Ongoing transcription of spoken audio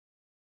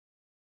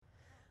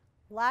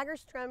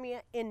Lagerstroemia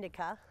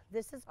indica.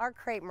 This is our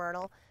crepe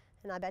myrtle,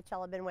 and I bet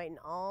y'all have been waiting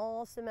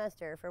all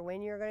semester for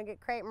when you're going to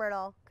get crepe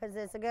myrtle, because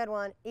it's a good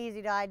one,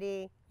 easy to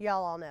ID.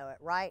 Y'all all know it,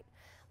 right?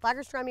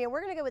 Lagerstroemia,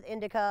 we're going to go with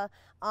indica.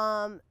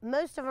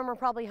 Most of them are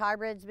probably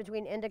hybrids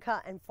between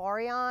indica and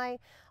farii.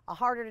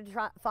 Harder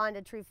to find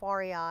a true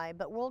farii,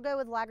 but we'll go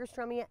with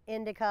Lagerstroemia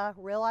indica.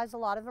 Realize a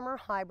lot of them are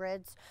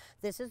hybrids.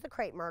 This is the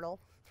crepe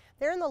myrtle.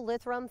 They're in the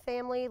Lythrum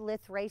family,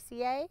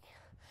 Lythraceae,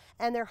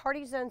 and they're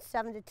hardy zone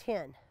 7 to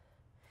 10.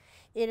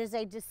 It is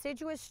a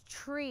deciduous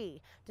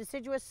tree,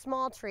 deciduous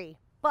small tree,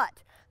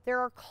 but there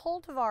are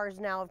cultivars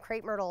now of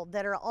crepe myrtle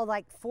that are all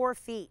like 4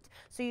 feet.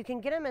 So you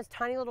can get them as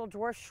tiny little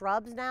dwarf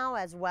shrubs now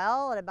as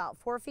well at about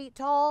 4 feet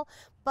tall,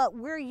 but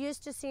we're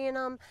used to seeing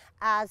them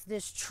as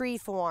this tree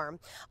form.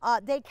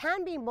 They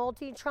can be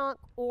multi-trunk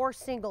or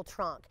single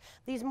trunk.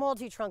 These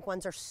multi-trunk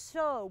ones are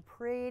so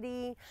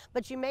pretty,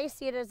 but you may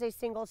see it as a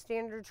single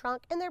standard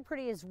trunk, and they're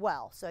pretty as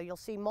well. So you'll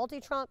see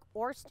multi-trunk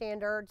or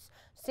standards,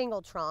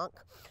 single trunk.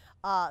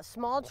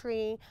 Small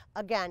tree,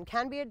 again,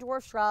 can be a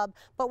dwarf shrub,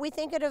 but we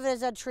think of it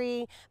as a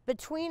tree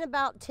between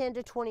about 10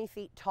 to 20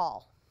 feet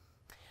tall.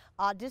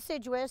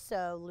 Deciduous,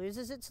 so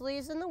loses its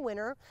leaves in the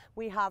winter.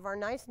 We have our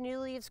nice new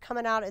leaves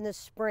coming out in the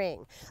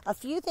spring. A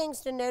few things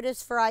to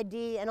notice for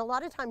ID, and a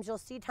lot of times you'll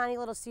see tiny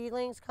little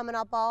seedlings coming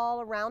up all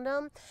around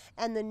them,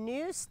 and the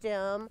new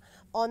stem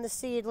on the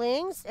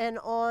seedlings and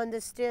on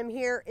the stem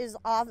here is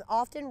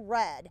often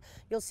red.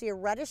 You'll see a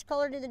reddish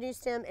color to the new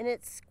stem, and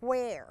it's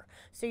square.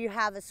 So you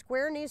have a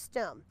square new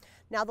stem.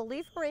 Now the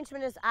leaf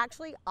arrangement is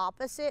actually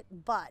opposite,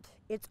 but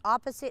it's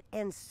opposite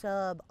and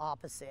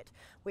sub-opposite.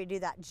 We do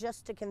that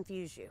just to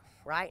confuse you,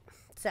 right?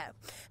 So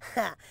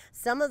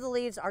some of the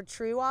leaves are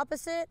true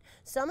opposite.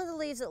 Some of the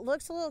leaves, it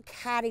looks a little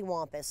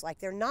cattywampus, like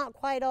they're not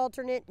quite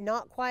alternate,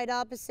 not quite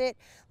opposite.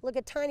 Look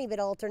a tiny bit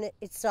alternate,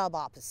 it's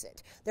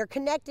sub-opposite. They're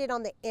connected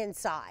on the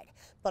inside,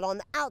 but on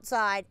the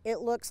outside, it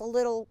looks a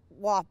little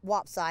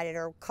lopsided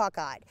or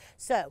cockeyed.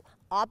 So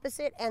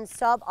opposite and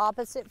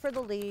sub-opposite for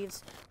the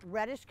leaves.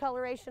 Reddish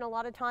coloration a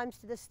lot of times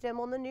to the stem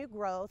on the new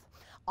growth.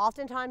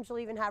 Oftentimes you'll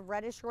even have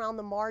reddish around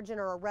the margin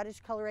or a reddish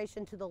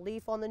coloration to the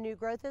leaf on the new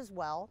growth as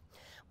well.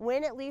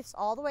 When it leaves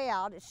all the way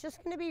out, it's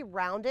just going to be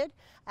rounded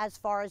as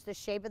far as the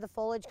shape of the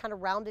foliage, kind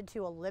of rounded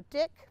to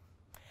elliptic.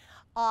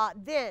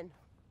 Then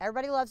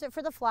everybody loves it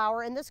for the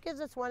flower, and this gives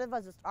us one of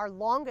our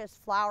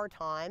longest flower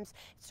times.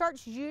 It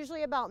starts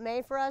usually about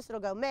May for us.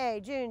 It'll go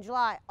May, June,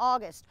 July,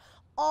 August,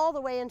 all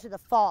the way into the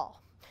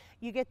fall.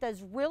 You get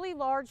those really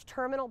large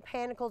terminal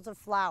panicles of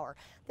flower.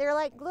 They're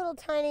like little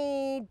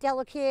tiny,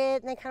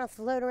 delicate, and they kind of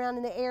float around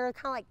in the air,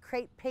 kind of like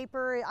crepe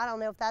paper. I don't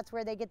know if that's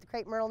where they get the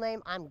crepe myrtle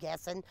name, I'm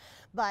guessing.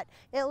 But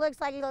it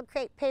looks like a little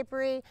crepe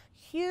papery,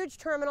 huge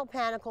terminal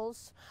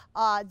panicles.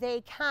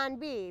 They can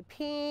be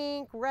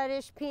pink,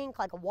 reddish pink,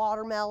 like a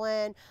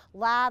watermelon,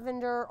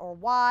 lavender or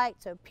white.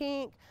 So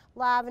pink,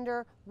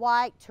 lavender,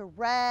 white to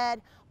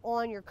red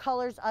on your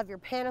colors of your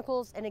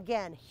panicles. And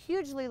again,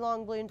 hugely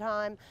long bloom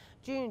time.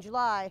 June,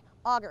 July,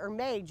 August, or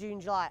May,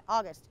 June, July,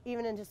 August,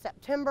 even into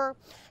September.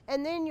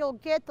 And then you'll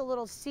get the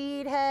little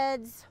seed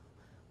heads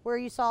where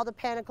you saw the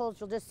panicles.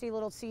 You'll just see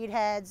little seed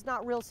heads,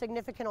 not real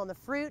significant on the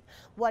fruit.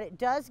 What it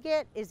does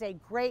get is a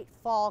great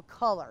fall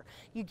color.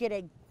 You get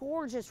a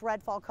gorgeous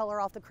red fall color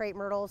off the crepe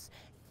myrtles.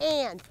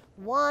 And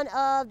one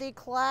of the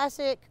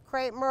classic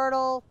crepe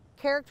myrtle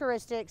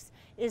characteristics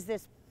is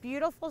this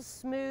beautiful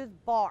smooth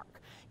bark.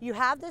 You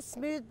have this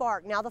smooth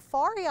bark. Now the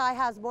farii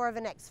has more of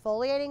an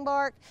exfoliating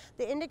bark.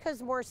 The indica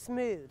is more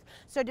smooth.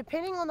 So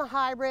depending on the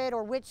hybrid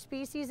or which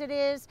species it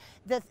is,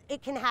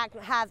 it can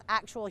have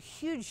actual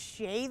huge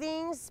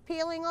shavings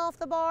peeling off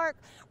the bark,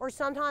 or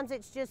sometimes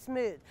it's just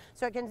smooth.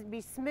 So it can be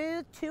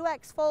smooth to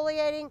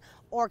exfoliating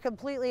or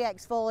completely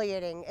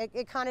exfoliating.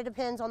 It kind of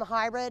depends on the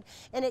hybrid,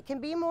 and it can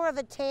be more of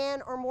a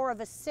tan or more of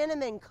a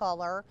cinnamon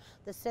color.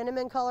 The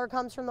cinnamon color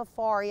comes from the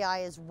farii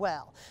as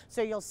well.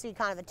 So you'll see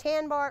kind of a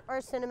tan bark or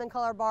a cinnamon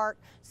color bark,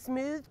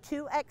 smooth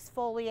to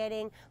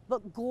exfoliating,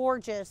 but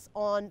gorgeous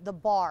on the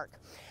bark.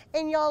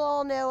 And y'all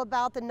all know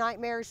about the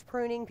nightmarish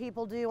pruning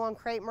people do on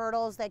crepe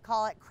myrtles. They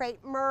call it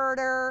crepe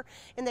murder,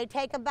 and they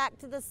take them back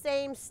to the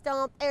same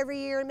stump every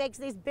year and makes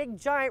these big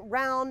giant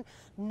round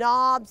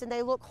knobs, and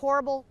they look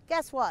horrible.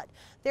 Guess what?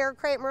 Their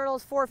crepe myrtle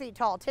is 4 feet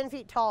tall, 10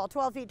 feet tall,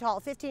 12 feet tall,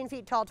 15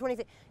 feet tall, 20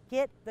 feet.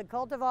 Get the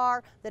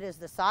cultivar that is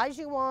the size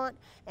you want,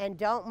 and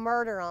don't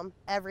murder them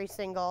every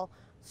single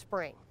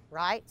spring,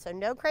 right? So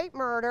no crepe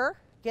murder.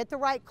 Get the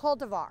right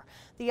cultivar.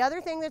 The other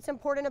thing that's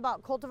important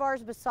about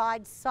cultivars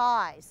besides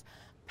size,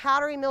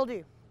 powdery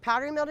mildew.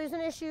 Powdery mildew is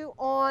an issue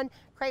on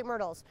crepe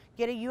myrtles.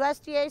 Get a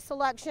USDA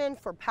selection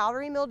for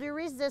powdery mildew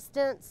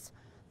resistance.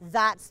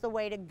 That's the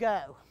way to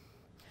go.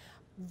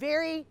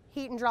 Very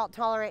heat and drought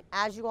tolerant,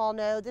 as you all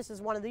know. This is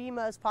one of the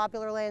most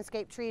popular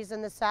landscape trees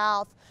in the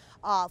South.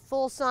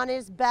 Full sun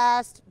is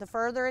best. The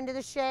further into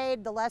the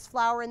shade, the less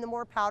flower and the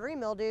more powdery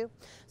mildew.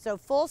 So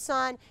full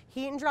sun,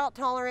 heat and drought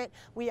tolerant.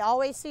 We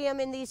always see them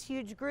in these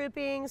huge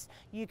groupings.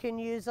 You can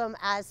use them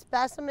as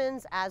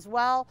specimens as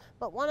well,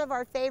 but one of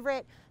our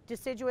favorite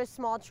deciduous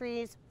small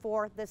trees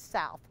for the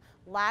South.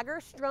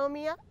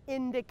 Lagerstroemia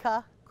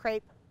indica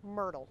Crepe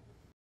Myrtle.